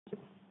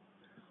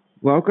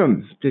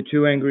Welcome to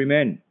Two Angry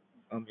Men.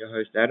 I'm your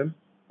host, Adam.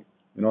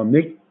 And I'm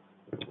Nick.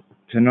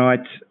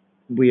 Tonight,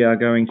 we are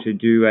going to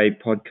do a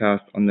podcast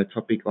on the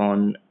topic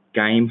on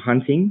game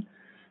hunting,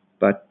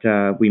 but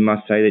we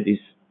must say that this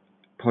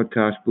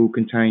podcast will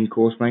contain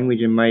coarse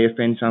language and may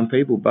offend some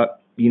people,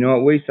 but you know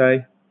what we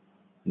say?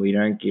 We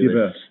don't give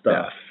a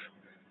stuff.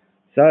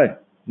 So,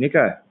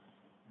 Nico,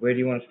 where do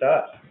you want to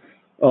start?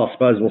 I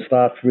suppose we'll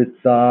start with,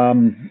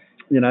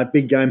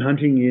 big game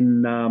hunting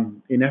in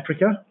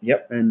Africa.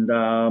 Yep. And,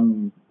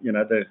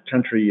 the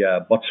country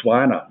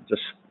Botswana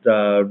just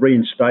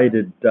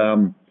reinstated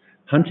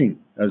hunting,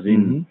 as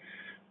in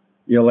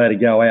you're allowed to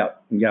go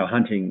out and go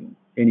hunting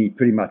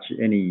pretty much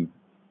any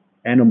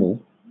animal.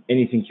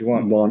 Anything you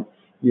want.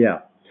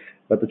 Yeah.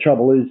 But the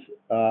trouble is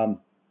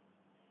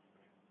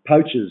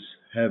poachers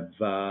have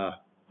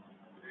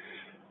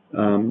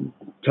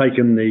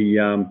taken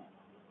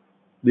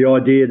the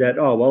idea that,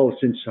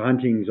 since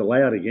hunting's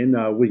allowed again,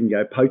 we can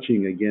go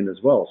poaching again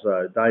as well.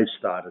 So they've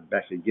started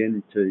back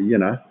again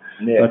to,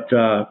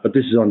 But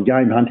this is on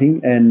game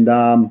hunting,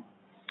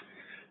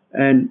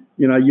 and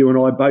you and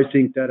I both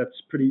think that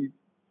it's pretty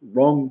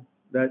wrong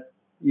that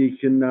you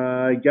can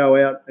go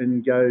out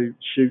and go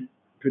shoot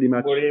pretty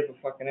much whatever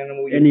fucking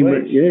animal you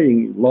please.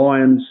 Yeah,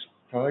 lions,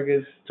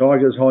 tigers,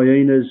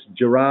 hyenas,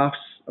 giraffes.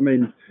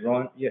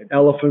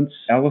 Elephants.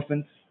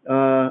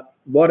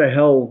 Why the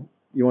hell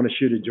you want to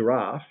shoot a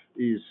giraffe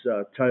is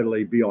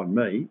totally beyond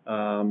me.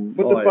 What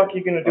the fuck are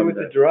you going to do with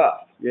the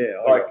giraffe?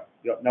 Yeah, I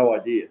got no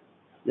idea.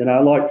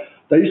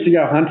 They used to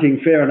go hunting,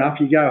 fair enough.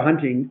 You go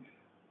hunting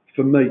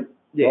for meat,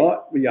 right?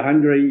 When you're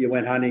hungry, you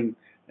went hunting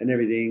and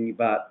everything.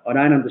 But I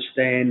don't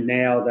understand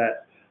now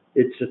that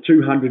it's a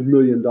 $200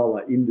 million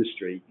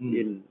industry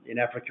in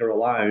Africa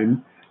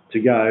alone to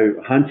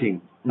go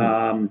hunting.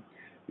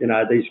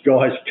 These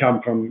guys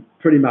come from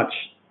pretty much...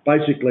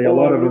 Basically, a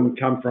lot of them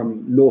come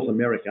from North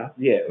America.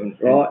 Yeah,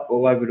 right?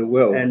 All over the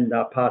world. And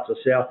parts of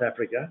South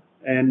Africa.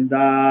 And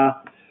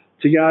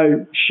to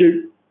go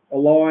shoot a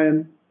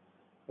lion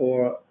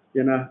or,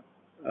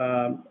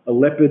 a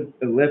leopard.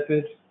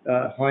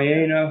 A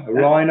hyena, a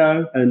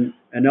rhino. And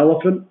an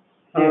elephant.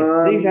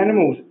 These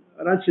animals...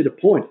 I don't see the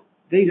point.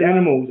 These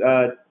animals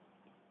are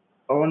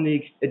on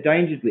the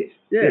endangered list.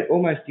 Yeah. They're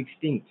almost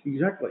extinct.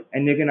 Exactly.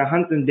 And they're going to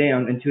hunt them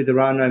down until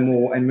there are no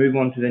more and move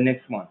on to the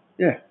next one.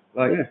 Yeah.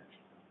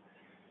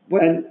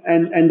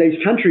 And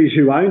these countries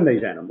who own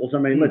these animals,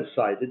 let's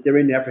say that they're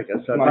in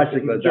Africa, so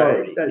basically they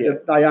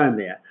own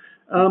that.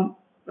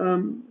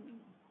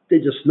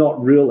 They're just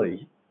not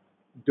really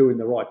doing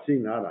the right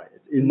thing, are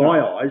they? In my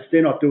eyes,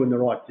 they're not doing the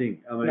right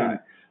thing.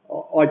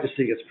 I just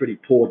think it's pretty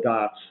poor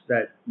darts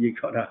that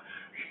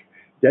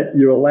that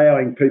you're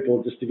allowing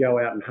people just to go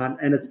out and hunt.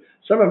 And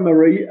some of them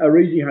are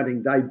easy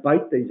hunting. They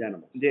bait these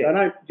animals. Yeah. They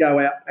don't go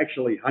out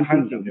actually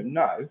hunting them.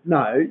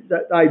 No,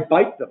 they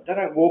bait them. They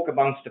don't walk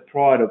amongst the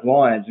pride of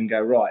lions and go,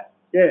 right,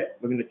 we're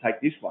going to take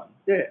this one.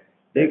 Yeah.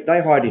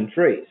 They hide in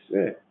trees.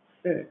 Yeah.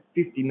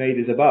 50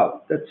 metres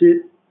above. That's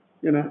it.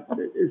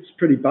 It's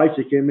pretty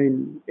basic.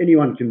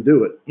 Anyone can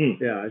do it.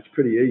 Yeah, it's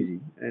pretty easy.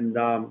 And,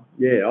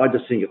 I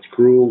just think it's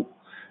cruel.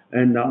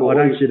 And I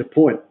don't see the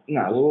point.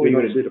 No, I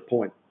don't see the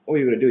point. All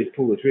you've got to do is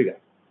pull the trigger.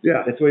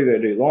 Yeah. That's all you've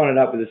got to do. Line it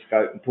up with a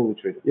scope and pull the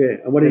trigger.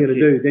 Yeah. And what are you going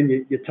to do? Then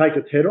you take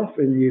its head off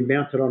and you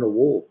mount it on a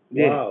wall.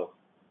 Yeah. Wow.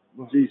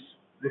 Jeez.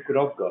 Look what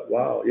I've got.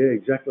 Wow. Yeah,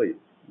 exactly.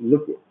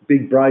 Look,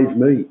 big brave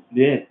me.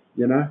 Yeah.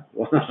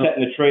 Wow. I sat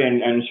in a tree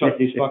and shot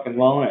this fucking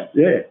lion.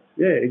 Yeah.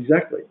 Yeah,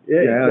 exactly.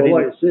 Yeah.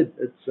 Like I said,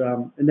 it's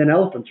and then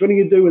elephants. What are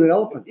you going to do with an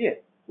elephant? Yeah.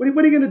 What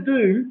are you going to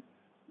do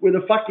with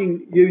a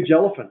fucking huge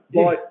elephant?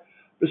 Yeah.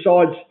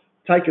 Besides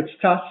take its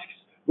tusks,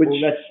 which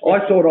I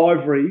thought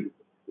ivory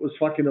was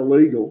fucking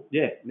illegal.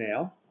 Yeah.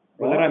 Now.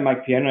 Well, they don't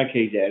make piano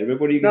keys out of it.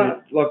 What are you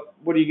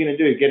going to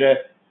do? Get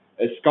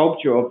a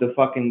sculpture of the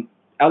fucking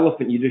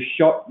elephant you just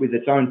shot with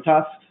its own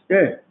tusks?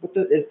 Yeah.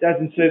 It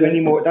doesn't serve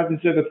anymore. It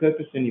doesn't serve a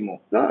purpose anymore.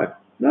 No.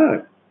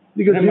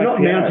 Because you're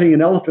not mounting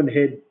an elephant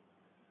head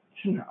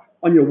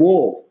on your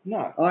wall.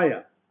 No. Are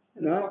you?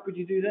 No. How could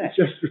you do that? It's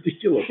just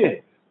ridiculous. Yeah.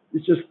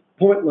 It's just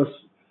pointless.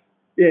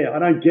 Yeah, I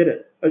don't get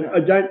it. I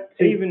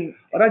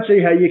don't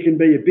see how you can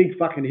be a big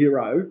fucking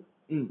hero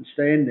and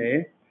stand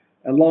there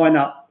and line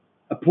up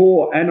a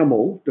poor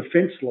animal,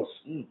 defenseless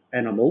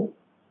animal,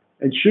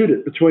 and shoot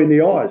it between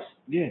the eyes.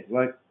 Yeah,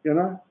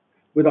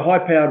 with a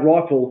high-powered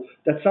rifle.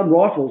 That some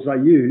rifles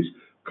they use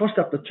cost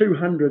up to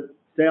 $200,000.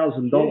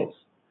 Yeah.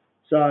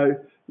 So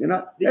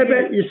how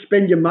about you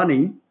spend your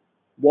money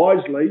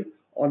wisely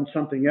on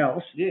something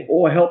else,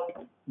 or help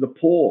the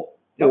poor.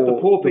 Help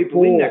the poor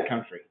people in that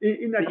country.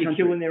 In that country. You're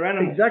killing their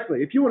animals.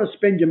 Exactly. If you want to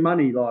spend your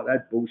money like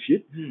that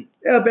bullshit,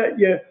 how about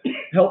you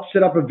help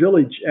set up a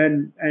village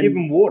and give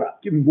them water.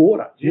 Give them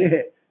water.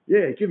 Yeah.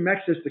 Give them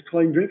access to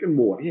clean drinking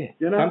water. Yeah.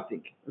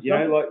 Something.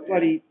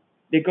 Bloody,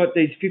 they've got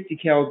these 50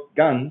 cal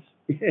guns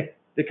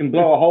that can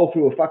blow a hole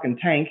through a fucking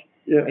tank,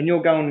 and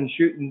you're going and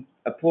shooting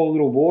a poor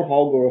little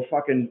warthog or a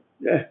fucking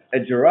a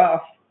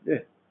giraffe. Yeah.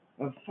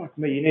 Oh, fuck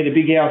me. You need a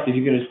big house if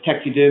you're going to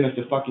taxidermist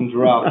a fucking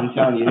giraffe. I'm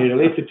telling you, you need at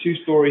least a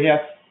 2-story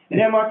house. And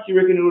how much do you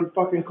reckon it would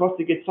fucking cost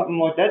to get something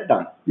like that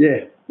done?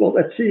 Yeah. Well,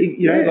 that's it.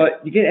 You know, like,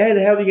 how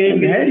the hell do you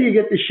get how do you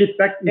get this shit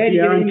back into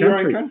your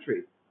own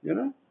country? You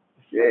know?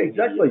 Yeah,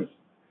 exactly.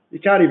 You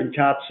can't even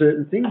cart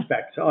certain things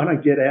back. So I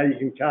don't get how you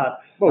can cart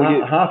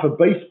half a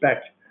beast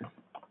back.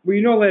 Well,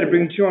 you're not allowed to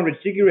bring 200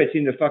 cigarettes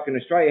into fucking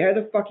Australia. How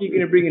the fuck are you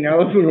going to bring an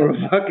elephant or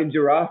a fucking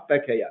giraffe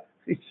back here?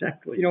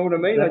 Exactly. You know what I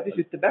mean? Exactly. Like,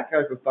 this is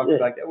tobacco, for fuck's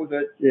sake. That was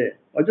a... Yeah.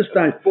 I just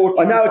don't...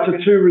 I know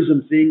it's a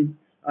tourism thing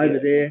over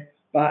there,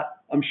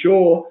 but I'm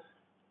sure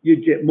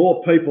you'd get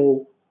more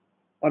people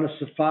on a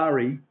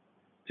safari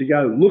to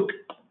go look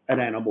at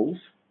animals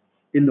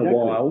in the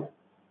wild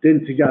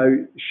than to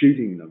go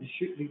shooting them.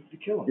 To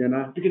kill them. You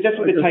know? Because that's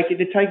what they're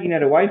taking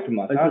that away from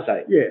us, aren't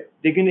they? Yeah.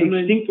 They're going to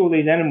extinct all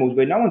these animals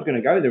where no one's going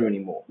to go there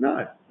anymore.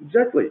 No,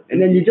 exactly.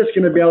 And then you're just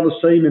going to be able to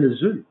see them in a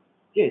zoo.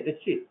 Yeah,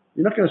 that's it.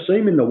 You're not going to see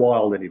them in the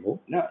wild anymore.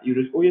 No,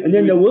 and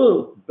then there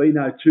will be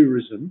no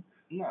tourism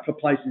for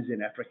places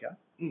in Africa,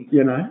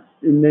 you know,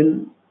 and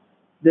then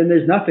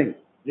there's nothing.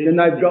 Then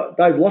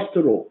they've lost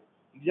it all.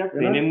 Exactly.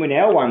 You know? And then when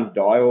our ones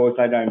die, or if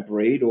they don't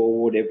breed,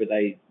 or whatever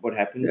what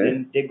happens,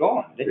 then they're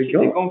gone. They're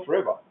gone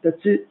forever.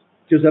 That's it.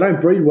 Because they don't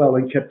breed well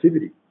in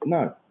captivity.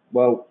 No.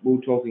 Well, we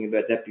were talking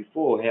about that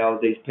before, how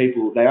these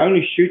people, they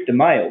only shoot the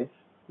males.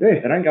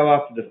 Yeah. They don't go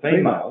after the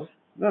females.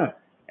 No.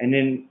 And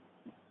then,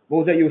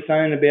 what was that you were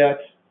saying about?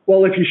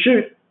 Well, if you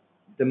shoot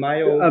a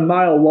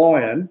male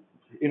lion,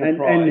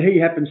 and he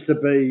happens to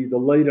be the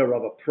leader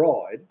of a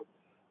pride,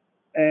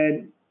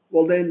 and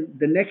well, then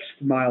the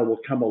next male will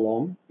come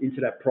along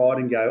into that pride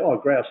and go,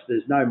 oh, grouse,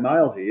 there's no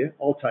male here,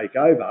 I'll take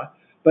over.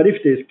 But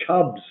if there's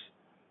cubs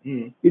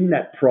in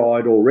that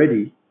pride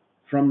already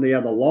from the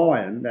other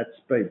lion that's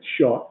been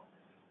shot,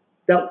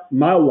 that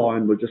male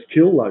lion will just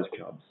kill those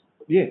cubs.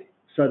 Yeah.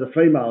 So the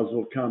females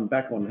will come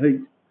back on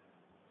heat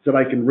so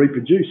they can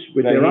reproduce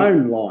with their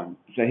own line.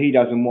 So he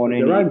doesn't want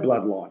their own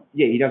bloodline.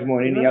 Yeah, he doesn't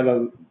want any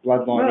other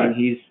bloodline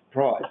in his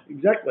pride.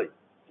 Exactly.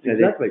 So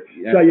exactly.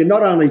 So you're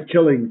not only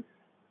killing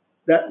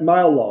that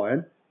male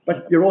lion,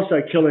 but you're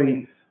also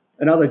killing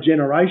another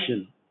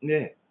generation.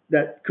 Yeah.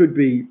 That could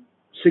be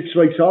 6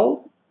 weeks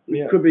old.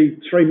 It could be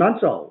 3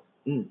 months old.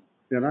 You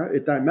know,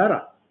 it don't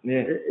matter.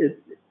 Yeah.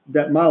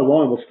 That male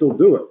lion will still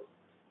do it.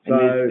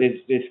 So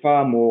there's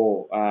far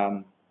more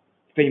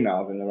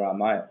females than there are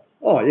males.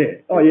 Oh yeah.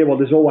 Well,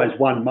 there's always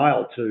one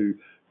male to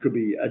could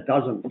be a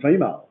dozen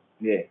females.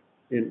 Yeah.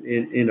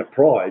 In a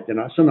pride, you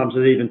know. Sometimes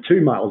there's even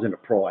 2 males in a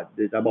pride.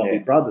 They might be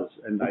brothers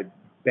and they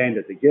band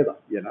it together,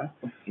 you know.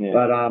 Yeah.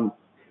 But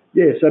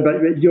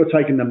but you're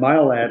taking the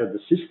male out of the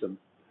system,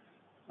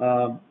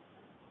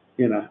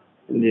 you know.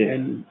 Yeah.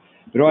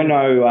 But I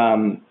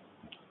know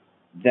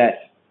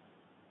that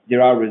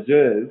there are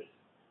reserves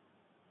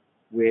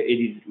where it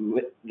is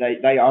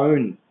they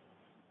own,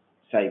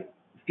 say,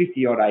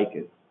 50 odd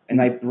acres, and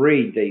they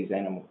breed these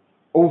animals,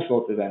 all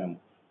sorts of animals,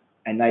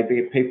 and they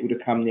get people to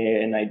come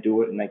there and they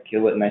do it and they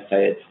kill it and they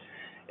say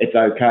it's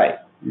okay.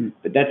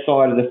 But that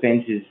side of the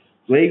fence is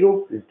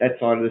legal. That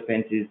side of the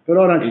fence is. But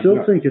I don't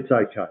still think it's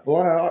okay.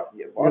 Well,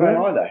 I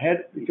don't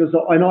either. Because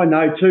I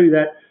know too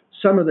that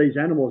some of these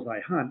animals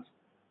they hunt,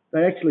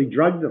 they actually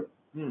drug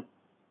them,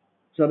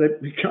 so they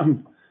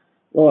become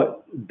like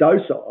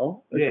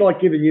docile. It's like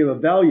giving you a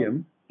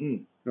Valium,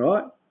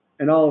 right?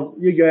 And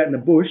you go out in the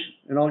bush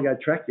and I'll go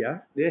track you,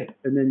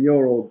 and then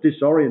you're all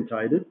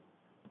disorientated,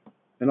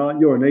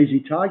 and you're an easy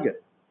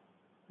target.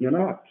 You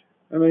know,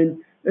 I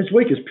mean, it's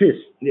weak as piss.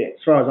 Yeah.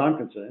 As far as I'm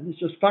concerned, it's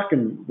just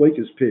fucking weak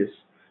as piss,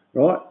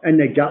 right? And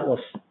they're gutless,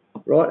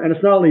 right? And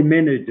it's not only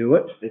men who do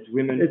it. It's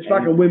women. It's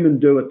fucking women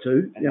do it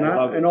too, you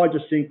know. And I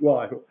just think,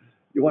 why?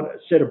 You want a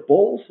set of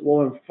balls?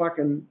 Well, then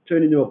fucking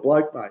turn into a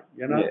bloke, mate.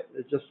 You know,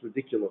 it's just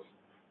ridiculous.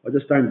 I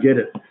just don't get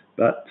it.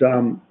 But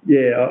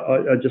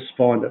I just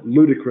find it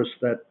ludicrous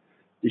that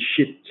this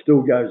shit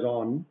still goes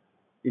on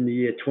in the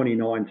year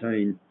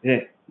 2019. Yeah.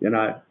 You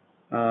know,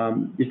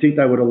 you think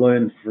they would have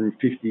learned from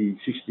 50,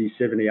 60,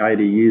 70,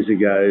 80 years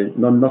ago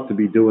not to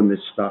be doing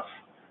this stuff.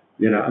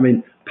 You know, I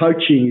mean,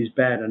 poaching is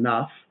bad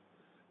enough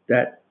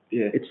that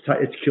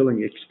it's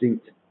killing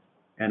extinct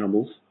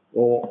animals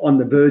or on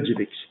the verge of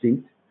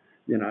extinct.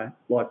 You know,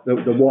 like the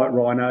white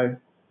rhino,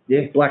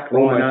 black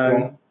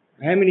rhino.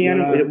 How many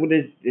animals? Well,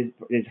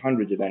 there's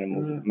hundreds of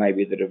animals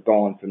maybe that have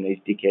gone from these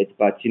dickheads,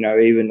 but you know,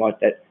 even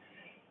like that,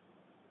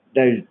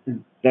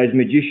 those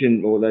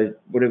magicians or those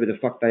whatever the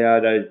fuck they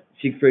are, those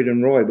Siegfried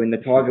and Roy, when the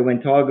tiger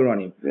went tiger on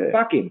him,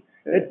 fuck him.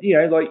 You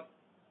know, like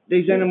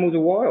these animals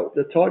are wild.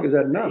 The tiger's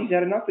had enough. He's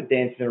had enough of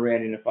dancing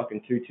around in a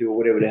fucking tutu or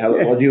whatever the hell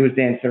it was. He was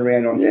dancing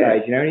around on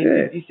stage, you know.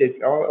 And he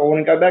said, I want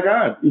to go back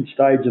home. In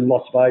stage in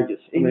Las Vegas.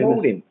 He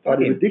mauled him.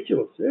 Fucking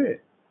ridiculous.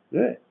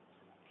 Yeah.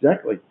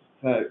 Exactly.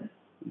 So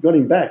got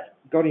him back.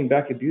 Got him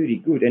back a beauty.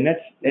 Good. And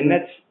that's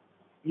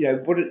you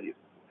know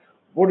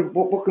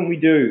what can we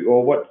do,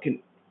 or what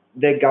can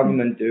their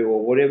government do,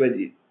 or whatever.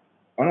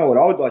 I know what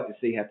I would like to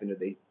see happen to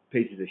these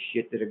pieces of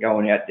shit that are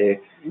going out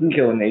there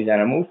killing these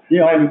animals.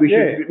 Yeah, maybe we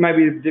should.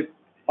 Maybe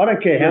I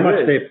don't care how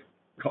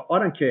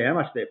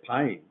much they're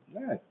paying.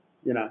 No.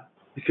 You know,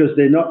 because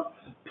they're not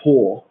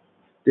poor.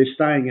 They're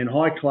staying in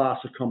high-class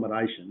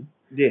accommodation.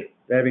 Yeah.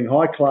 They're having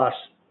high-class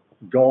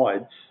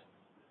guides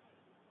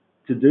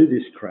to do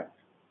this crap.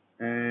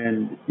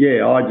 And,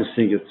 yeah, I just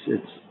think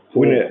it's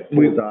poor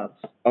dance.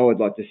 I would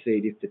like to see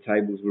it if the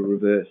tables were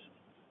reversed.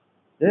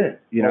 Yeah.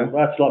 You know?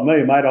 Well, that's like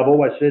me, mate. I've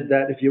always said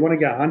that if you want to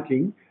go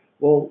hunting,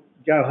 well,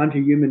 go hunt a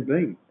human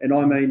being. And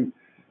I mean,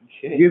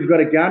 you've got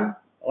a gun,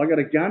 I got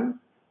a gun,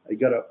 you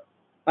got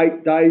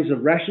 8 days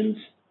of rations,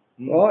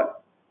 right?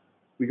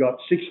 We got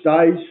 6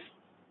 days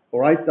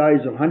or 8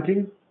 days of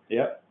hunting.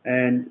 Yeah.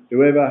 And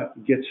whoever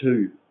gets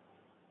who,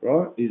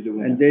 right? Is the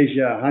winner. And there's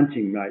your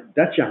hunting, mate.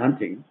 That's your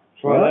hunting.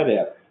 Try right? that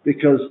out.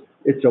 Because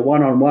it's a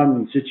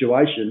one-on-one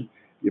situation.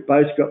 You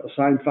both got the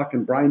same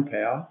fucking brain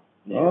power,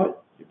 right?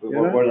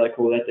 What do they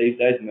call that these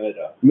days?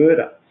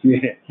 Murder.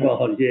 Yeah.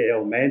 Well, yeah,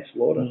 or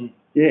manslaughter.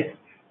 Yeah.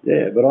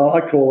 Yeah. But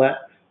I call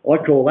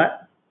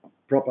that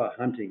proper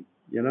hunting.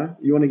 You know,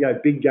 you want to go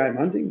big game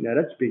hunting? No,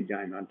 that's big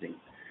game hunting.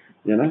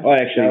 You know, I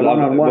actually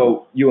love it.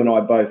 Well, you and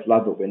I both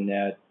love it when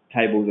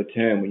tables are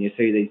turned, when you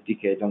see these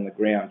dickheads on the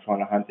ground trying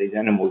to hunt these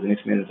animals, and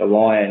next minute a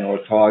lion or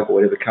a tiger or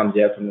whatever comes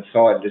out from the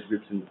side and just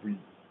rips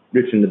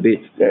them to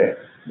bits. Yeah.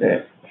 Yeah.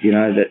 You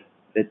know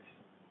that's.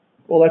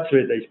 Well, that's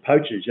where these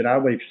poachers. You know,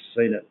 we've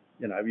seen it.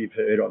 You know, you've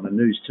heard on the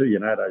news too. You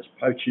know, those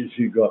poachers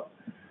who got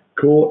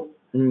caught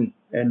and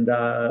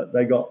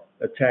they got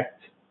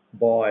attacked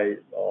by,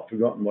 I've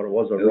forgotten what it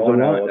was, a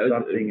rhino or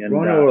something. And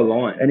rhino or a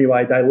lion.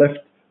 Anyway, they left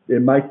their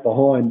mate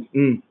behind.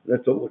 They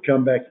thought we'll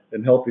come back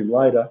and help him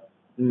later.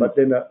 But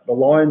then the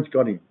lion's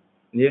got him.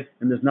 Yeah.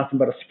 And there's nothing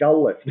but a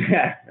skull left.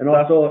 And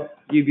I thought,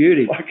 you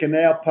beauty. Fucking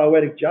our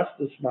poetic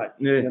justice, mate.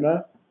 Yeah. You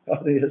know? I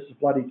think it's a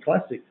bloody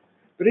classic.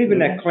 But even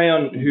that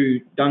clown who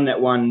done that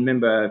one,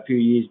 remember a few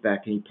years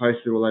back, and he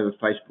posted all over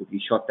Facebook,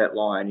 he shot that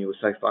lion, he was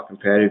so fucking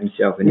proud of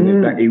himself, and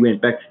he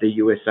went back to the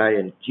USA,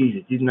 and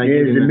Jesus, didn't they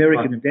give him he's an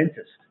American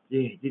dentist.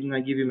 Yeah, didn't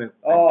they give him a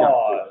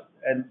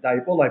and they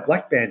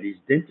blackbanned his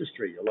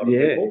dentistry, a lot of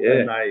people,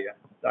 and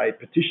they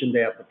petitioned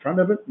out the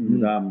front of it,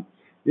 and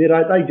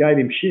they gave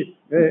him shit.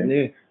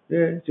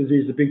 Because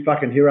he's the big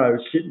fucking hero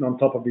sitting on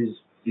top of his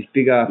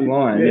big ass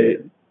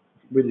lion,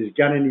 with his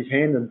gun in his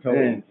hand and telling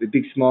him, the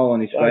big smile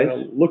on his face.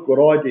 Look what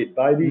I did,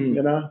 baby.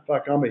 You know,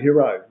 fuck, I'm a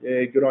hero.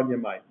 Yeah, good on you,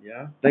 mate.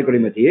 Yeah. They got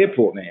him at the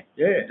airport, man.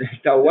 Yeah.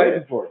 They were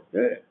waiting for him.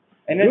 Yeah.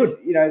 And that's,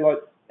 you know, like,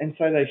 and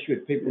so they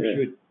should. People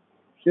should.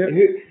 Yeah.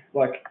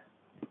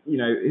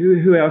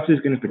 Who else is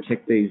going to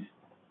protect these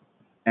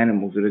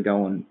animals that are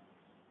going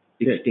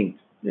extinct?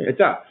 Yeah. It's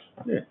us.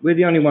 Yeah. We're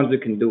the only ones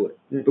that can do it.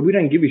 Yeah. But we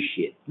don't give a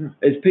shit. Yeah.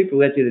 There's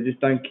people out there that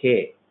just don't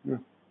care. Yeah.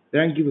 They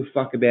don't give a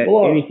fuck about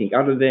anything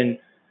other than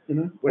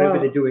whatever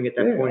they're doing at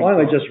that point. I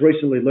only just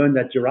recently learned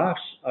that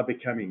giraffes are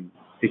becoming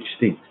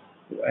extinct.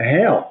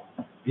 How?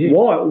 Yeah.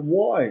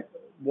 Why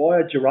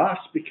are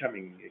giraffes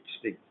becoming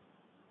extinct?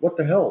 What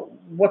the hell?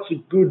 What's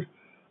the good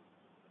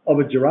of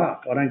a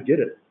giraffe? I don't get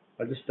it.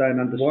 I just don't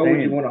understand. Why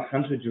would you want to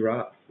hunt a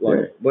giraffe?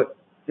 What?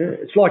 Yeah.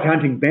 It's like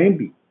hunting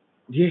Bambi.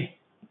 Yeah.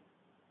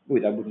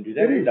 Well, they wouldn't do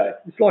that, would they?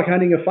 It's like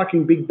hunting a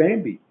fucking big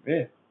Bambi.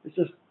 Yeah. It's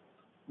just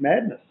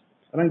madness.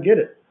 I don't get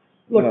it.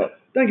 Look,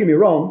 don't get me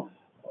wrong.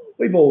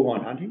 We've all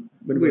gone hunting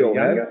when we were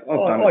younger.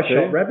 I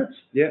shot rabbits.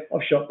 Yeah.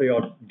 I've shot the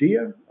odd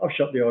deer. I've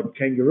shot the odd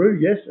kangaroo,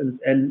 yes.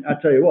 And I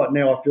tell you what,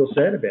 now I feel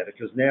sad about it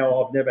because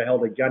now I've never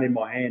held a gun in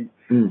my hand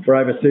for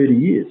over 30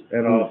 years.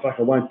 And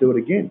I won't do it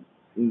again.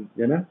 You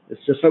know? It's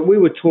just. But we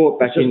were taught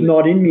back it's just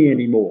not in me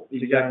anymore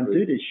to go and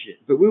do this shit.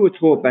 But we were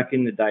taught back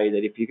in the day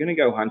that if you're going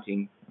to go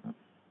hunting,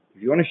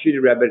 if you want to shoot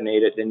a rabbit and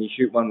eat it, then you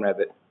shoot one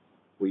rabbit.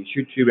 Or you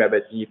shoot 2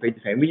 rabbits and you feed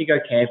the family. When you go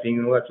camping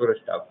and all that sort of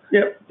stuff,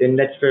 then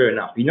that's fair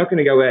enough. You're not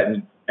going to go out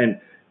and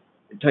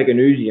take an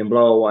Uzi and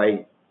blow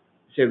away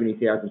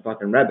 70,000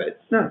 fucking rabbits.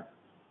 No.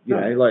 You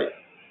know, like,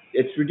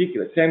 it's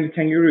ridiculous. Same with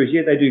kangaroos.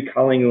 Yeah, they do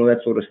culling and all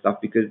that sort of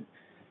stuff because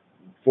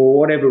for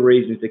whatever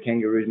reasons, the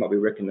kangaroos might be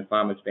wrecking the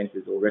farmers'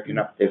 fences or wrecking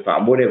up their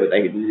farm, whatever.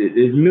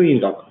 There's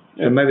millions of them.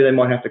 So maybe they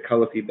might have to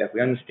cull a few back. We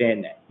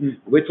understand that.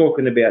 We're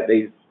talking about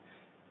these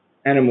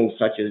animals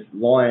such as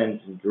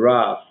lions and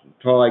giraffes and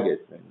tigers,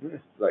 and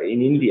like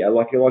in India,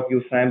 like you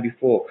were saying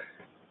before,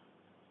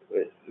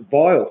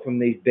 bile from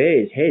these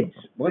bears' heads.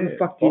 Why the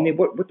fuck do you need?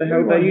 What the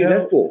hell do they use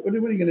that for? What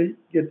are you going to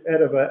get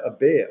out of a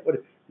bear?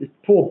 This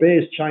poor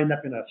bear's chained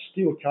up in a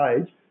steel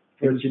cage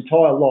for its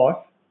entire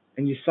life,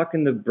 and you're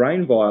sucking the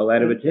brain bile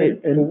out of its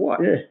head for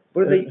what? Yeah.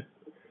 What are they?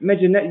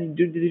 Imagine that.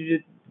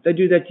 They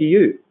do that to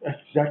you.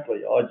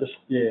 Exactly.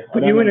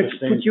 Put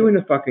you in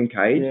a fucking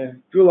cage. Yeah.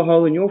 Drill a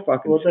hole in your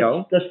fucking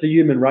skull. That's the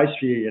human race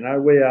for you. You know,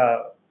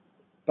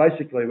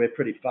 we're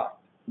pretty fucked.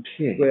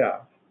 Yeah. We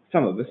are.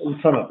 Some of us.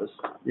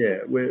 Yeah.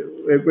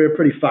 We're a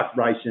pretty fucked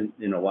race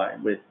in a way.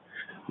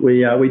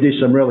 We do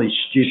some really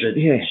stupid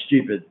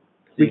things.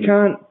 We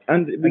can't.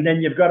 And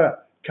then you've got to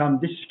come.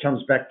 This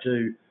comes back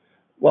to.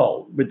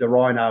 Well, with the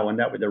rhino and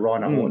that with the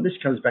rhino, this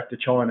comes back to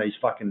Chinese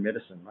fucking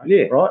medicine, mate.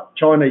 Yeah. Right?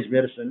 Chinese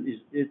medicine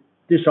is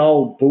this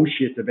old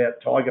bullshit about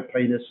tiger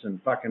penis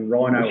and fucking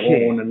rhino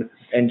horn and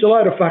it's a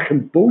load of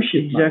fucking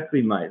bullshit,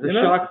 exactly, mate. The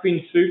shark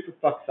fin soup, for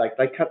fuck's sake.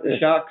 They cut the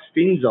shark's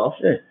fins off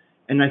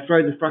and they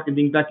throw the fucking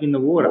thing back in the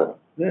water.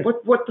 Yeah.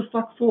 What the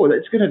fuck for?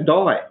 It's going to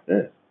die.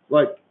 Yeah.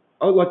 Like,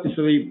 I'd like to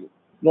see...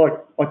 Like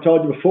I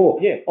told you before,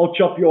 Yeah. I'll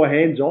chop your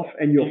hands off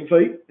and your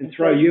feet and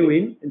throw you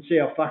in and see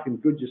how fucking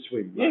good you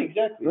swim. Yeah,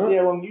 exactly. Right? See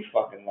how long you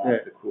fucking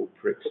last, the cool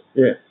pricks.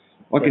 Yeah.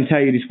 I can tell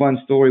you this one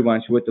story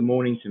once. We were at the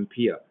Mornington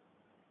Pier.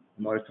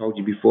 I might have told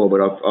you before, but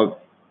I've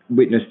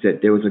witnessed it.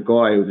 There was a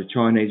guy, it was a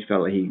Chinese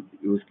fella, he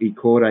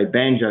caught a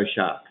banjo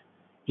shark.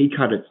 He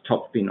cut its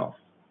top fin off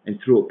and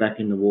threw it back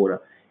in the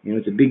water. And there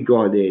was a big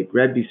guy there,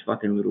 grabbed this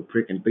fucking little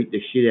prick and beat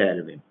the shit out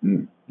of him.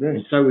 Mm. Yeah.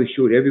 And so we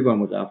should. Everyone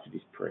was after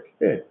this prick.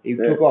 Yeah. He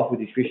took off with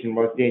his fishing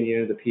rod down the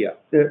end of the pier.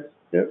 Yeah.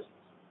 Yeah.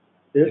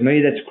 Yeah. To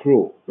me, that's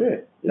cruel. Yeah.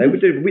 They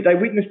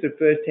witnessed it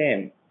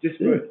firsthand. Just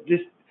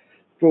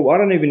for I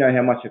don't even know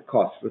how much it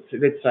costs. Let's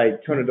say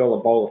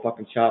 $200 bowl of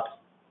fucking shark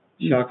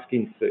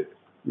skin soup.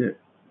 Yeah.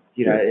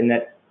 You know, and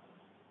I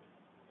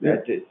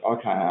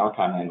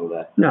can't handle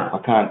that. No. I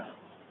can't.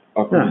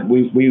 No.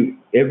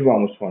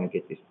 Everyone was trying to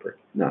get this prick.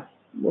 No.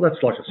 Well,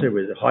 that's like I said,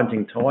 with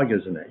hunting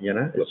tigers and that, you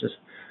know. It's just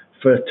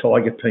for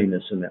tiger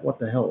penis and that. What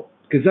the hell?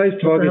 Because those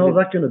tigers... What the hell is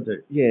that going to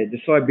do? Yeah, the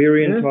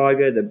Siberian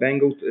tiger, the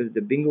Bengal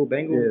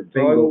Bengal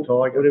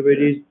tiger, whatever it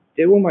is,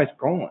 they're almost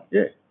gone.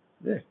 Yeah,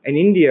 yeah. And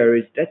India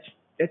that's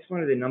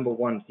one of the number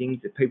one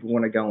things that people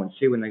want to go and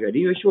see when they go.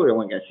 Yeah, sure, I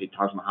want to go see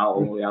Taj Mahal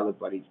and all the other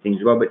bloody things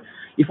as well. But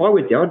if I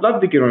went there, I'd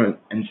love to get on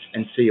and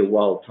see a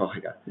wild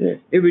tiger. Yeah.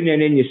 Every now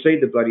and then you see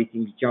the bloody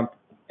things jump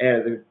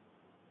out of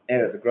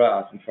the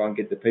grass and try and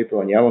get the people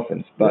on the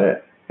elephants.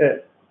 But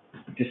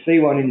to see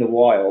one in the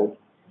wild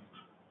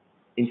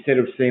instead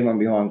of seeing one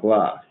behind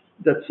glass,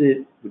 that's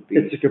it.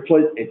 It's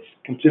completely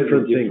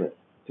different thing.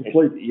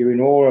 You're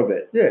in awe of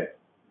it. Yeah.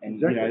 And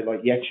exactly. you know,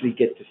 like you actually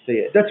get to see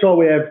it. That's why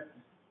we have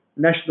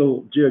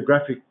National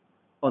Geographic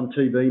on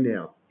TV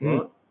now,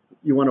 right?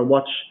 You want to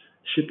watch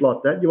shit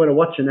like that? You want to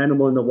watch an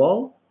animal in the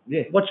wild?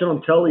 Yeah. Watch it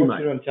on telly, mate.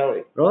 Watch it on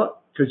telly. Right?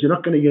 Because you're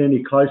not going to get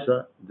any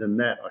closer than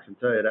that, I can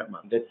tell you that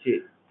much. That's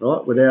it.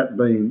 Right? Without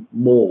being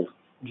mauled.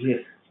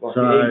 Yeah. Like,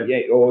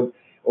 so,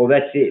 or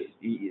that's it.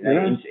 You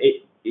know,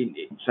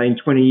 say in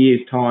 20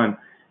 years' time,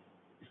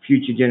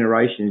 future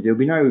generations, there'll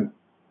be no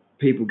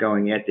people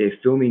going out there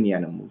filming the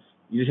animals.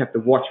 You just have to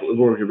watch what we've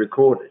already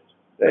recorded.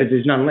 Because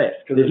there's none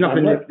left. There's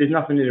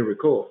nothing there to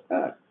record.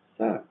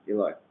 No.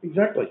 You're like,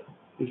 exactly.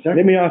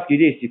 Let me ask you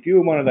this. If you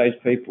were one of those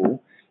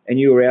people and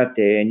you were out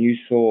there and you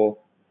saw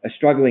a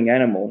struggling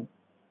animal,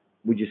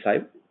 would you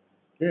save it?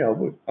 Yeah, I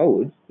would. I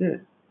would. Yeah.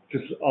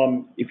 Because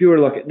if you were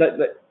like,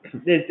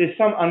 there's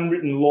some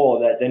unwritten law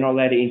that they're not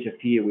allowed to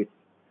interfere with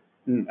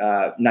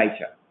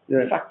nature.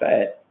 Yeah. Fuck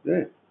that.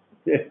 Yeah.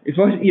 Yeah. If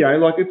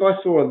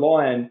I saw a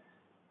lion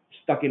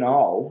stuck in a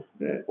hole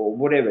or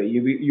whatever,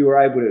 you were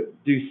able to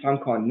do some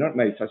kind, not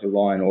maybe such a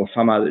lion or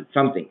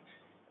something.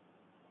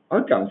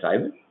 I'd go and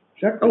save it.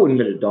 Exactly. I wouldn't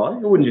let it die.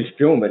 I wouldn't just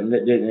film it and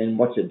then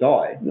watch it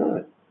die.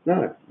 No,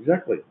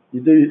 exactly.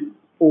 You do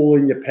all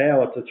in your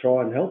power to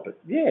try and help it.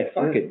 Yeah,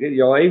 fuck it. You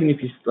know, even if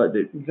you like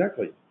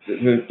exactly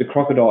the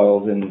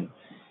crocodiles and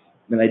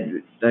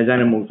when those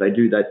animals, they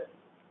do that.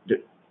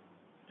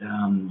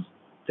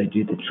 They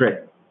do the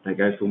trek. They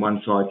go from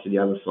one side to the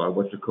other side.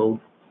 What's it called?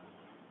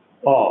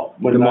 Oh,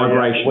 the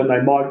migration. When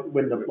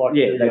the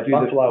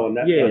buffalo and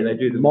that. Yeah, they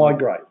do the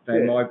migrate.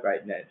 They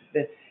migrate. Now,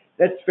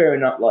 that's fair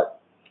enough. Like,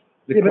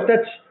 but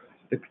that's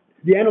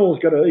the animal's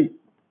got to eat.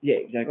 Yeah,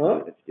 exactly.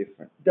 Right? That's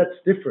different. That's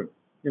different.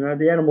 You know,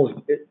 the animals.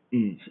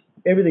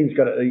 Everything's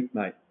got to eat,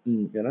 mate.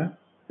 You know,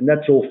 and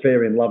that's all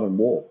fair in love and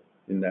war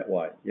in that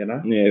way. You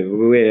know. Yeah,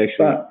 we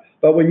actually.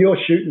 But when you're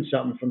shooting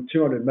something from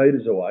 200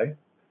 meters away,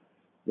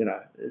 you know,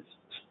 it's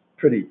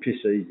pretty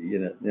piss easy, you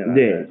know.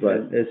 Yeah,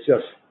 but it's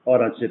just I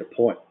don't see the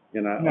point.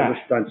 You know, no. I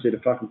just don't see the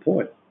fucking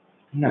point.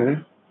 No.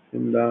 You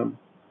know? And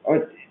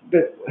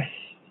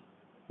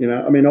you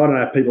know, I mean, I don't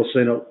know if people have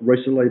seen it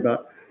recently,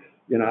 but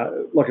you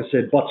know, like I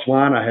said,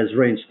 Botswana has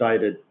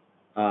reinstated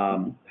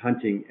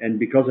hunting, and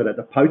because of that,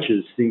 the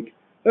poachers think,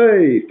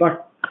 hey,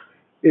 fuck,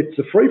 it's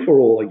a free for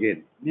all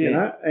again. Yeah. You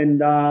know, and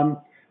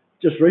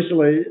just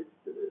recently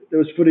there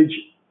was footage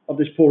of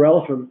this poor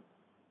elephant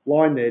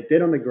lying there,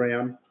 dead on the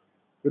ground,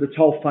 with its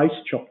whole face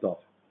chopped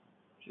off.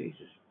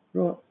 Jesus.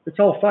 Right, its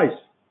whole face,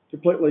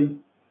 completely.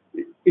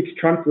 Its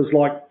trunk was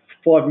like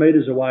 5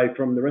 meters away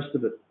from the rest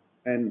of it,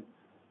 and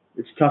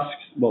its tusks,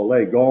 well,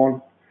 they're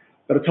gone,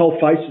 but its whole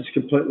face is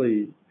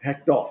completely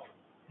hacked off.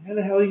 How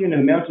the hell are you going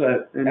to mount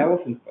an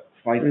elephant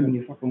face on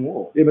your fucking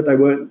wall? Yeah, but they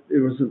weren't. It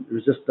was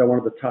just they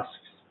wanted the tusks.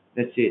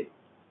 That's it.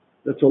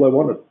 That's all they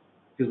wanted,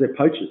 because they're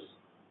poachers.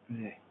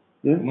 Yeah.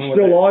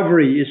 Still,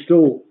 ivory is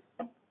still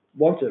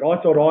wanted.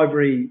 I thought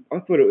ivory. I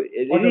thought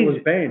it was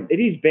banned. It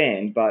is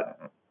banned, but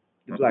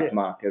the black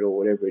market or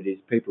whatever it is,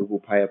 people will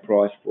pay a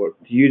price for it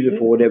to use it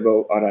for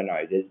whatever. I don't know.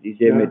 Is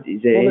there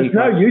there's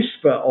no use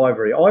for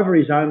ivory.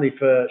 Ivory is only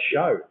for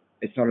show.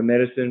 It's not a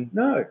medicine.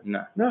 No.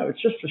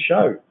 It's just for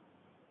show,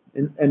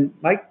 and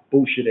make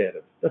bullshit out of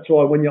it. That's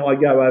why when I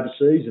go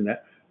overseas and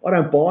that, I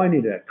don't buy any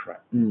of that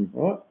crap.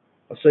 Right?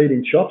 I see it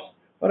in shops.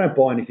 I don't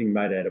buy anything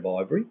made out of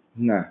ivory.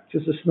 No,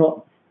 because it's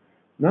not.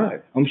 No.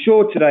 I'm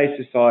sure today's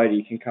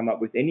society can come up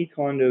with any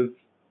kind of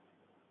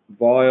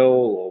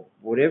vial or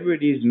whatever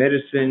it is,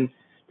 medicine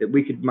that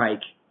we could make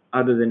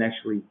other than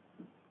actually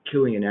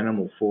killing an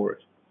animal for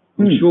it.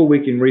 I'm sure we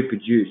can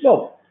reproduce.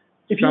 Well,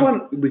 if you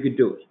want, we could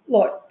do it.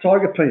 Like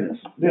tiger penis.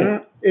 Yeah. You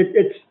know,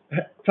 it's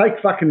take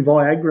fucking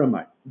Viagra,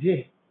 mate.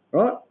 Yeah.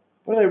 Right?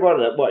 What do they write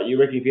it? What, you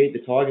reckon if you eat the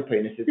tiger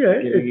penis, it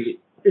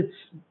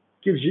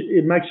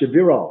makes you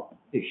virile.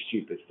 You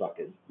stupid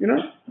fuckers. You know,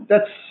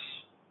 that's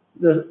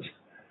the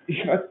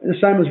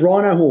same as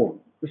rhino horn.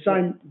 The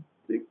same.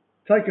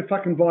 Take a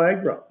fucking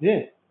Viagra.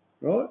 Yeah.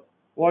 Right?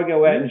 Why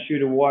go out and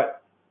shoot a white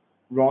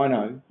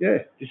rhino?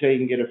 Yeah. Just so you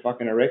can get a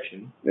fucking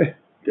erection? Yeah.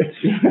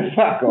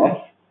 Fuck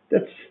off.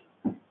 That's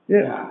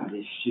yeah. Nah,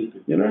 they're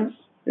stupid. You know?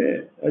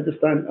 Yeah. I just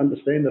don't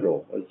understand it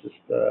all. It's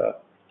just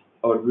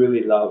I would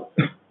really love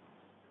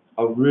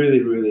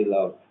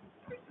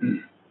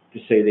to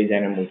see these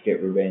animals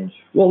get revenge.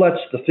 Well,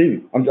 that's the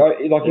thing.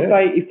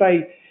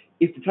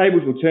 If the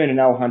tables were turned and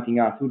they were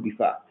hunting us, we'd be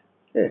fucked.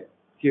 Yeah.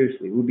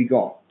 Seriously, we'd be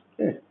gone.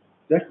 Yeah,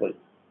 exactly.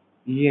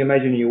 You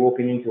imagine you're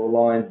walking into a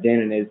lion's den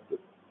and there's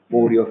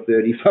 40 or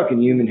 30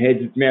 fucking human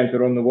heads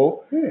mounted on the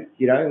wall. Yeah.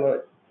 You know,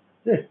 like.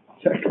 Yeah,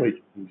 exactly.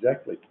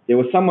 There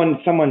was someone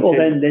Well,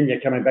 said, then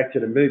you're coming back to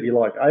the movie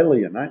like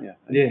Alien, aren't you?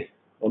 Yeah.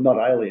 Well, not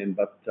Alien,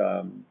 but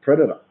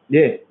Predator.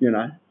 Yeah. You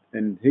know,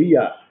 and he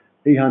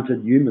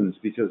hunted humans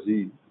because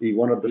he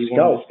wanted the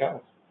skull.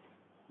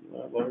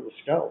 Wanted the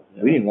skull.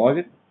 We didn't like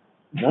it.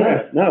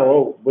 No.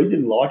 Well, we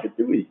didn't like it,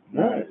 did we?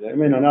 No. Exactly. I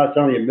mean, I know it's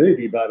only a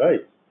movie, but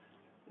hey,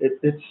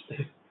 it's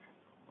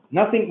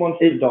nothing wants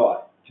to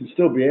die. Can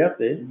still be out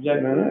there.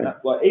 Exactly.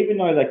 Like, even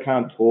though they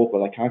can't talk or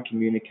they can't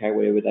communicate,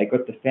 whatever, they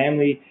got the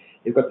family.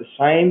 They've got the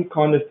same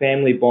kind of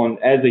family bond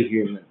as a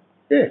human.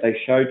 Yeah. They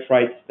show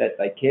traits that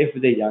they care for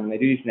their young. They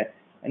do this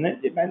and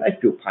that, and they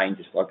feel pain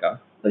just like us.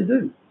 They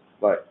do.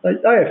 Like they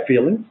have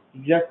feelings.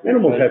 Exactly.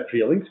 Animals have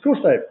feelings. Of course,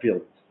 they have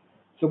feelings.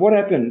 So what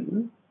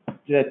happened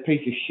to that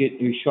piece of shit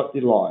who shot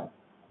the lion?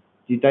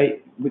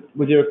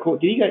 Was there a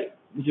court?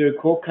 Was there a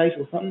court case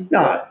or something?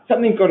 No.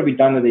 Something's got to be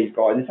done to these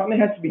guys. And something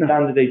has to be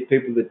done to these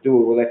people that do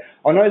it. Well,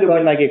 I know that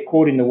when they get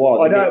caught in the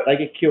wild, they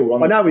get killed.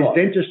 I know his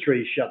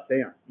dentistry is shut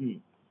down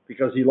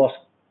because he lost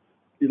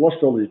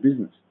all his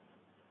business.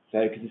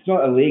 So, because it's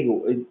not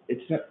illegal.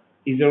 It's not.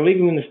 Is it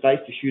illegal in the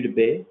States to shoot a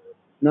bear?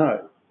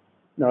 No,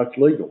 it's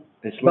legal.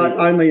 It's legal. But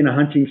only in a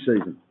hunting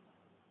season.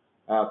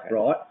 Okay.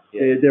 Right?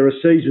 Yeah. There are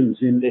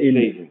seasons in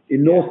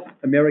North Yeah.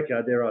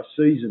 America. There are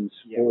seasons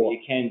for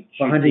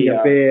hunting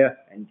a bear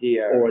and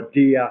deer or a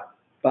deer,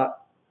 but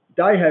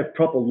they have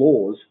proper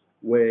laws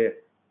where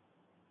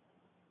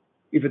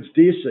if it's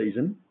deer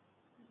season,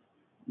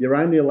 you're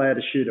only allowed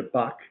to shoot a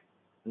buck,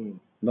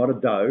 not a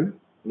doe.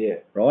 Yeah.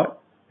 Right?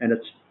 And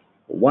it's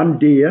one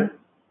deer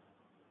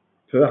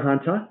per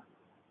hunter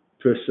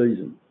per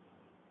season.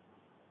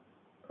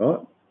 Right?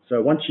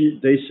 So once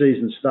deer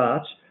season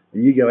starts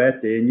and you go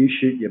out there and you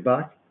shoot your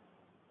buck,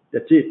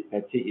 that's it.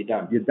 That's it, you're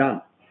done. You're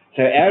done.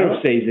 So out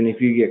of season,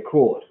 if you get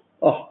caught,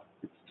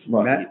 it's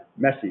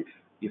massive.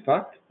 You're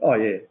fucked? Oh,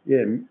 yeah,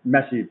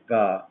 massive.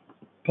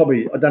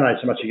 Probably, I don't know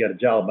so much you go to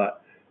jail,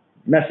 but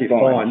massive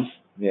fines.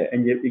 Yeah.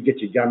 And you get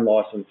your gun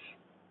license.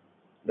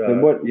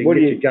 What get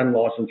your gun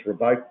license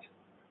revoked.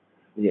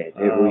 Yeah,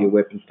 all your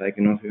weapons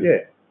taken off you.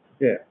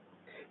 Yeah.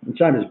 And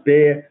same as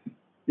bear,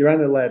 you're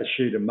only allowed to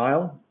shoot a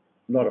male,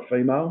 not a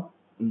female.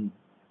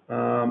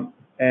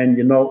 And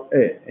you're not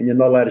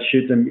allowed to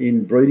shoot them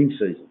in breeding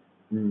season.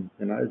 You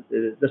know,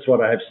 that's why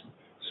they have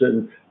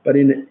certain. But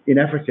in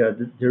Africa,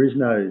 there is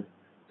no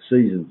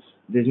seasons.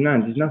 There's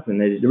none. There's nothing.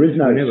 There is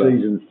no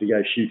seasons to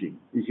go shooting.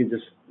 You can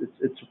just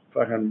it's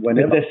fucking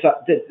whenever.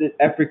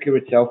 Africa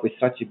itself is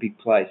such a big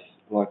place.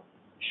 Like,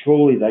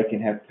 surely they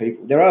can have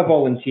people. There are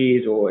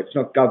volunteers, or it's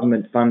not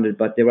government funded,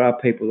 but there are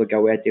people that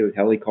go out there with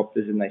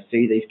helicopters and they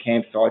see these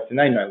campsites and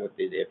they know what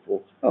they're there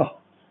for. Oh,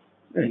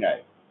 you know.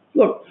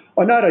 Look,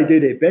 I know they do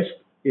their best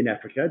in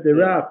Africa.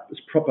 There are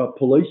proper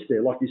police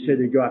there, like you said,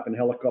 who go up in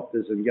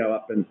helicopters and go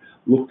up and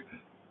look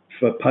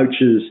for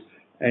poachers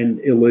and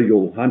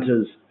illegal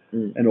hunters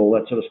and all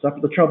that sort of stuff.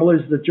 But the trouble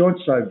is the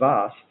joint's so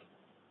vast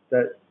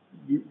that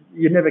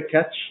you never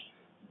catch,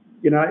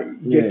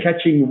 you're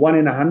catching 1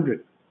 in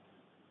 100.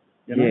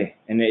 You know? Yeah,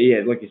 and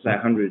like you say,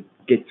 100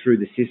 get through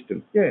the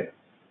system. Yeah.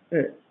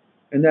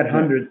 And that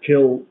 100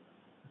 kill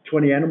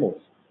 20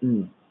 animals.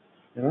 You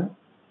know?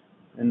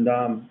 And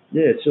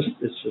it's just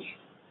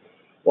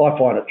well, I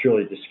find it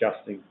truly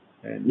disgusting.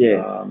 And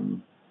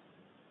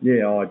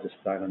I just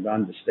don't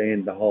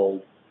understand the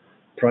whole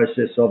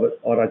process of it.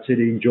 I don't see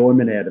the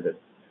enjoyment out of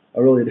it. I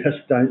really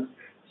just don't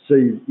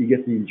see you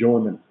get the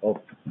enjoyment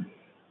of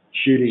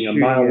shooting a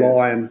male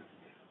lion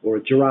or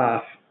a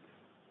giraffe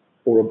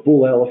or a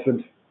bull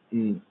elephant.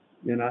 You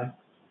know,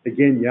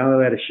 again, you're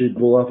only allowed to shoot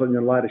bull elephant,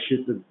 you're allowed to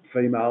shoot the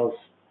females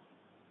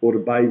or the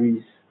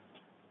babies.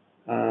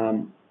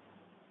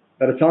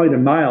 But it's only the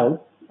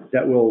male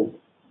that will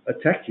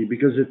attack you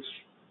because it's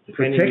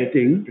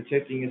protecting its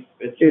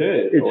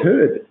herd. It's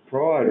herd. Its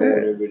pride or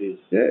whatever it is.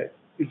 Yeah,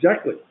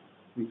 exactly.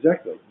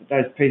 But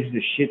those pieces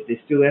of shit,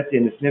 they're still out there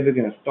and it's never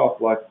going to stop.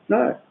 Like,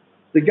 no.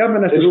 The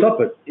government has to stop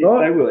it,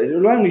 right? They will.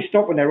 It'll only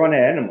stop when they run out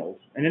of animals,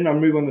 and then they'll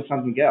move on to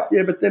something else.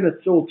 Yeah, but then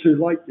it's all too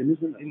late then,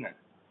 isn't it? Isn't it?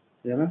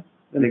 You know?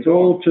 And it's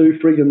all too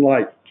friggin'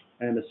 late.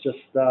 And it's just,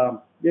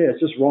 it's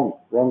just wrong.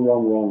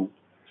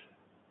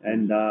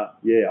 And, I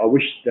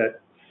wish that...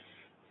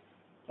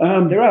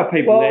 there are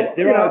people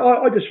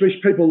I just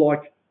wish people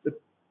like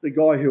the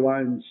guy who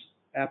owns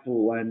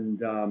Apple and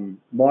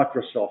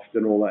Microsoft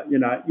and all that, you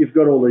know, you've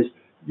got all these...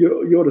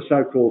 You're the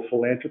so-called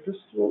philanthropist.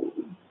 Well,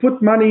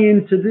 put money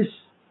into this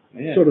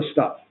sort of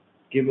stuff.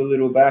 Give a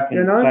little back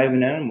and save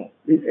an animal.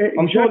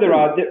 I'm sure there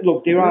are.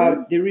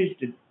 There is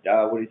the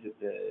what is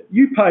it?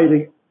 You pay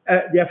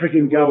the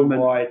African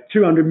government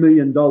 $200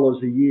 million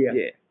a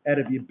year out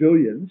of your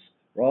billions,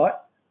 right,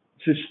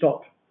 to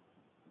stop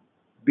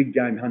big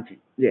game hunting.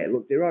 Yeah,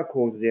 look, there are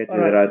causes out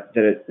there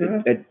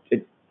that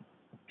are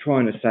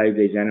trying to save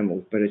these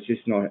animals, but it's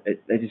just not.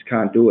 They just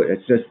can't do it.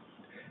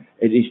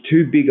 It is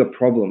too big a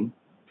problem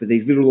for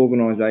these little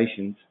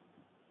organisations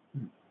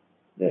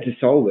to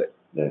solve it.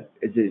 Yeah.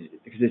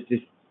 Because it's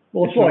just...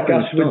 Well, it's like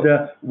us with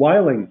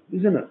whaling,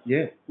 isn't it?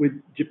 Yeah.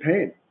 With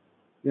Japan,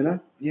 you know?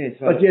 Yeah.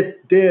 But yet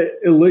they're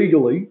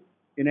illegally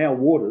in our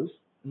waters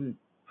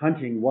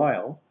hunting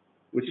whale,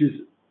 which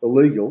is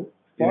illegal.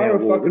 Fire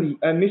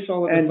a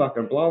missile at the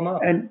fucker, blow them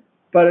up.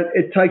 But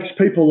it takes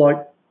people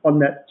like on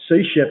that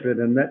Sea Shepherd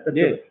and that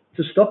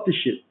to stop this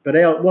shit. But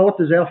what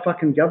does our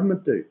fucking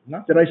government do?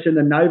 No. Do they send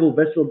a naval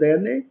vessel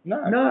down there?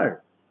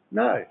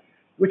 No.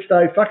 Which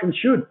they fucking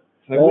should.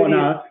 So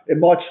it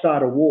might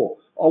start a war.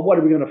 Oh, what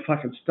are we going to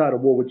fucking start a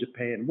war with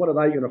Japan? What are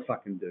they going to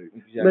fucking do?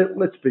 Exactly.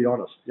 Let's be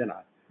honest, you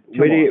know.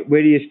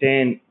 Where do you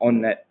stand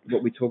on that,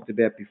 what we talked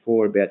about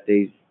before, about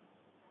these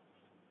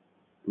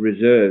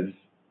reserves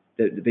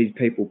that these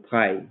people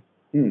pay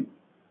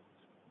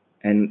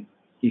and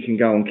you can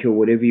go and kill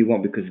whatever you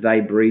want because they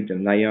breed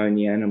them, they own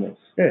the animals.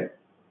 Yeah.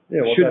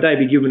 Well, should they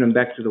be giving them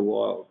back to the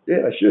wild?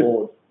 Yeah, they should.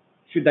 Or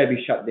should they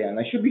be shut down?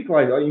 They should be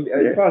closed.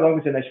 As far as I'm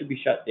concerned, they should be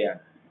shut down.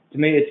 To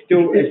me, it's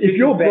still... If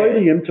you're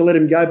breeding them to let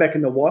them go back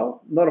in the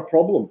wild, not a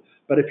problem.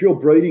 But if you're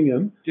breeding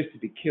them... Just to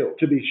be killed.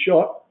 To be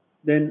shot,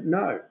 then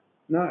no.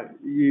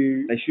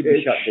 They should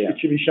be shut down. It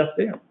should be shut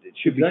down. It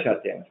should be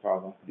shut down as far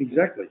as I'm concerned.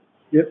 Exactly.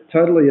 Yep,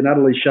 totally and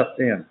utterly shut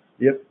down.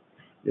 Yep.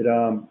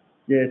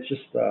 It's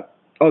just...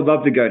 I'd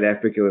love to go to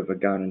Africa with a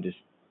gun and just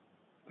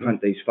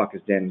hunt these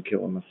fuckers down and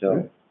kill them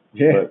myself.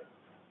 Yeah.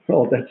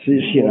 Well, that's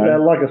it. You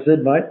know, like I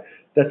said, mate,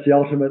 that's the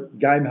ultimate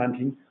game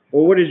hunting.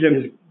 Well, what is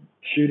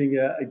shooting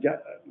a gun?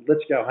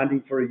 Let's go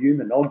hunting for a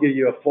human. I'll give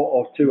you a 2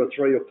 or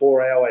 3 or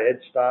 4 hour head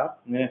start.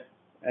 Yeah.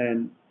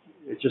 And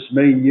it's just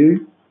me and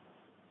you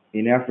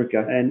in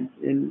Africa. And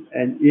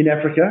in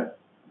Africa,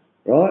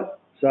 right?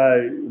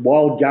 So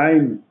wild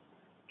game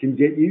can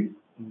get you.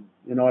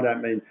 And I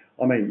mean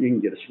you can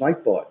get a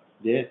snake bite.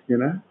 Yeah. You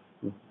know,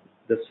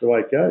 that's the way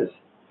it goes.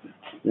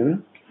 You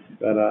know,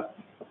 but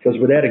because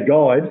without a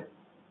guide,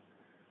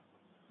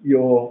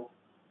 you're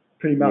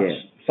pretty much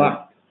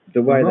fucked.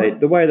 The way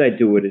they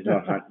do it is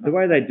not the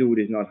way they do it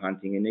is not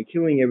hunting, and they're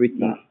killing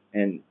everything.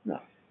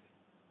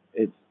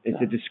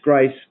 It's a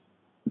disgrace.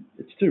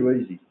 It's too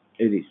easy.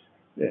 It is.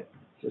 Yeah,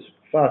 it's just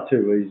far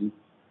too easy,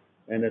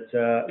 and it's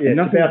it's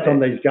about on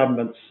these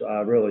governments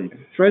really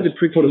throw the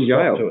pricks in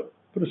jail.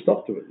 Put a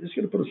stop to it. Just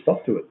got to put a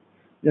stop to it.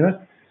 You know,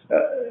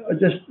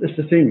 that's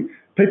the thing.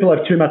 People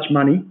have too much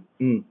money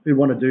who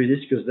want to do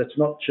this because that's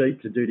not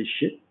cheap to do this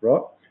shit.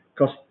 Right?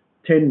 Costs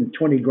 10,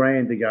 20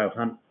 grand to go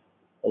hunt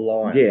a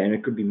lion. Yeah, and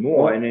it could be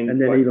more, right? and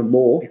then even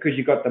more because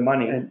you got the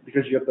money. And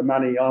because you got the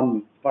money,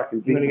 I'm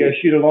fucking. You're gonna go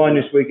shoot a lion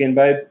this weekend,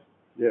 babe.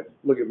 Yeah,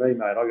 look at me,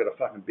 mate. I got a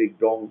fucking big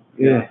dong.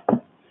 Yeah,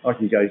 I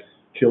can go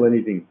kill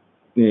anything.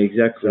 Yeah,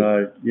 exactly.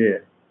 So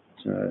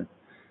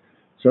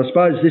so I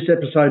suppose this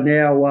episode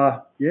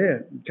now,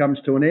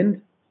 comes to an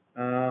end.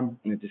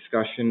 A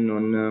discussion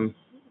on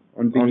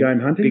big game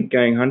hunting. Big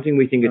game hunting.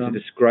 We think it's a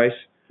disgrace.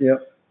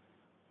 Yep.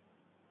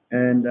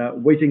 And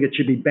we think it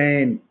should be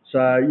banned.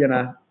 So, you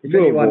know, if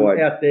anyone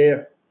out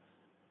there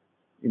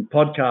in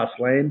podcast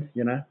land,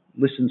 you know,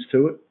 listens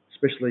to it,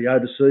 especially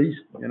overseas,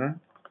 you know,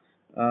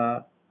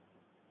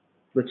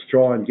 let's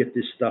try and get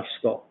this stuff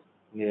stopped.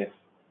 Yeah.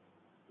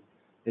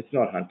 It's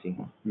not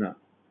hunting. No.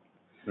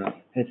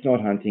 It's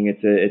not hunting.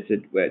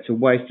 It's a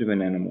waste of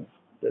an animal.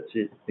 That's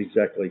it.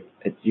 Exactly.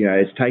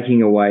 It's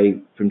taking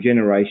away from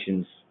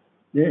generations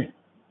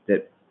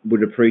that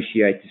would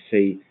appreciate to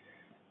see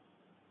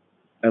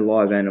a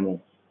live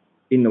animal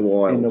in the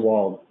wild. In the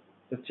wild.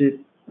 That's it.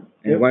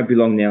 And it won't be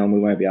long now and we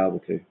won't be able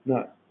to.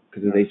 No.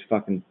 Because of these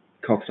fucking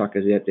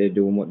cocksuckers out there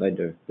doing what they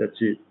do. That's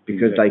it.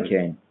 Because they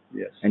can.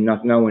 Yes. And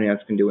no one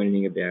else can do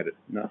anything about it.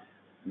 No.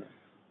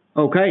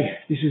 Okay.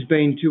 This has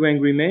been Two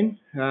Angry Men.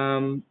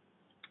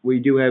 We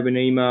do have an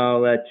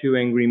email at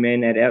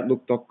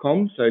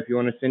twoangrymen@outlook.com. So if you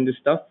want to send us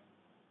stuff,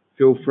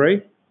 feel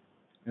free.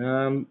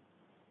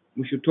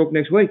 We should talk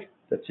next week.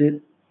 That's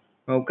it.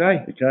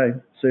 Okay.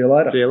 See you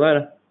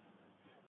later.